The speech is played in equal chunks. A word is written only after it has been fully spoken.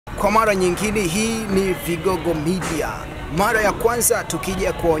Kwa mara nyingine, hii ni Vigogo Media. Mara ya kwanza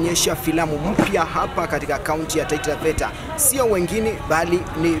tukija kuonyesha filamu mpya hapa katika kaunti ya Taita Taveta. Sio wengine bali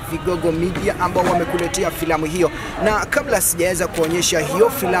ni Vigogo Media ambao wamekuletea filamu hiyo. Na kabla sijaweza kuonyesha hiyo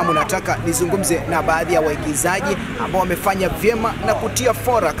filamu, nataka nizungumze na baadhi ya waigizaji ambao wamefanya vyema na kutia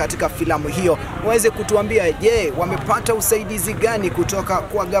fora katika filamu hiyo. Waweze kutuambia, je, wamepata usaidizi gani kutoka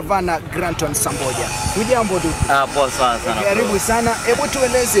kwa gavana Granton Samboja. Hujambo ndugu? Poa sana. Karibu sana. Hebu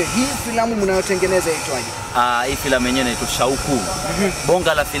tueleze hii filamu mnayotengeneza itwaje? Hii filamu yenyewe inaitwa Shauku.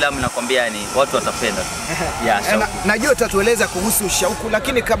 Bonga la filamu nakwambia, ni watu watapenda. Najua utatueleza kuhusu Shauku,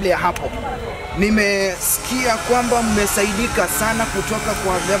 lakini kabla ya hapo nimesikia kwamba mmesaidika sana kutoka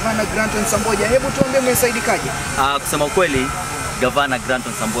kwa gavana Granton Samboja. Hebu tuambie mmesaidikaje? Kusema ukweli, gavana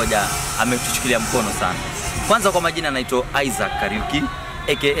Granton Samboja ametuchukulia mkono sana. Kwanza kwa majina anaitwa Isaac Kariuki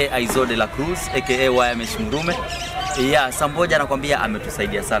aka Aizo de la Cruz aka Wayamesh Murume. Samboja nakwambia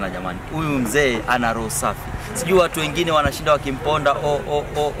ametusaidia sana jamani. Huyu mzee ana roho safi. Sijui watu wengine wanashinda wakimponda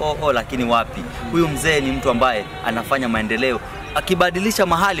lakini wapi. Huyu mzee ni mtu ambaye anafanya maendeleo. Akibadilisha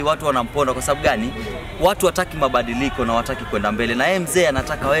mahali watu wanamponda. Kwa sababu gani? Watu wataki mabadiliko na wataki kwenda mbele. Na yeye mzee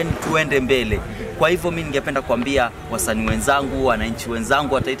anataka tuende mbele. Kwa hivyo mimi ningependa kuambia wasanii wenzangu, wananchi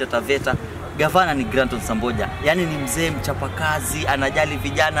wenzangu wa Taita Taveta, gavana ni Granton Samboja. Yaani ni mzee mchapakazi, anajali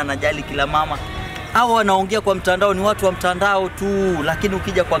vijana, anajali kila mama. Hao wanaongea kwa mtandao ni watu wa mtandao tu, lakini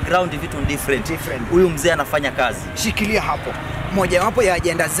ukija kwa ground vitu ni different. Huyu mzee anafanya kazi. Shikilia hapo. Mojawapo ya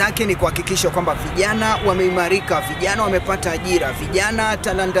ajenda zake ni kuhakikisha kwamba vijana wameimarika, vijana wamepata ajira, vijana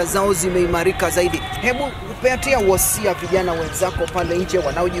talanta zao zimeimarika zaidi. Hebu upatia wasia vijana wenzako pale nje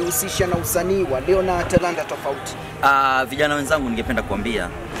wanaojihusisha na usanii, walio na talanta tofauti. Vijana wenzangu ningependa kuambia,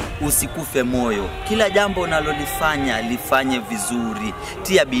 usikufe moyo. Kila jambo unalolifanya lifanye vizuri.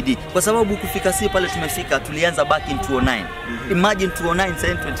 Tia bidii. Kwa sababu kufika si pale tumefika, tulianza back in 2009. Imagine 2009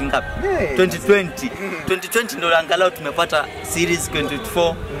 sasa 20 ngapi? 2020. 2020 ndio angalau tumepata series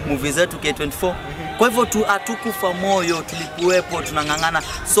 24, movies zetu K24. Kwa hivyo hatukufa moyo, tulikuwepo, tunangangana.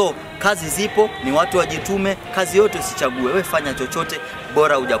 So kazi zipo, ni watu wajitume, kazi yote usichague. Wewe fanya chochote,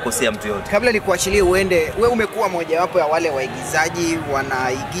 bora hujakosea mtu yote. Kabla nikuachilie uende, wewe umekuwa mojawapo ya wale waigizaji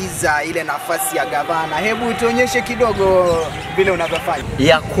wanaigiza ile nafasi ya gavana. Hebu tuonyeshe kidogo vile unavyofanya.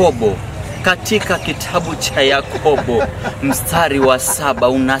 Yakobo, katika kitabu cha Yakobo mstari wa 7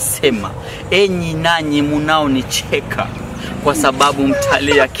 unasema, enyi nanyi munaonicheka kwa sababu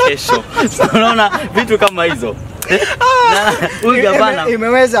mtalia kesho. Unaona vitu kama hizo. Huyu gavana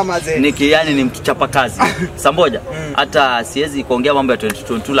imeweza mazee. Yani ni mtu chapa kazi. Samboja, hata siwezi kuongea mambo ya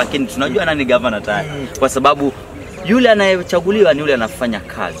 2022 lakini tunajua nani gavana tayari. Kwa sababu yule anayechaguliwa ni yule anafanya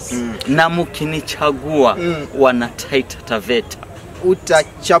kazi. Na mkinichagua wana Taita Taveta,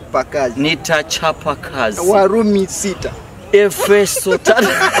 utachapa kazi. Nitachapa kazi. Warumi 6. Efeso 3.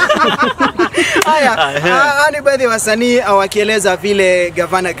 Haya, ni baadhi ya wasanii wakieleza vile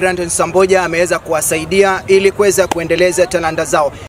gavana Granton Samboja ameweza kuwasaidia ili kuweza kuendeleza talanta zao.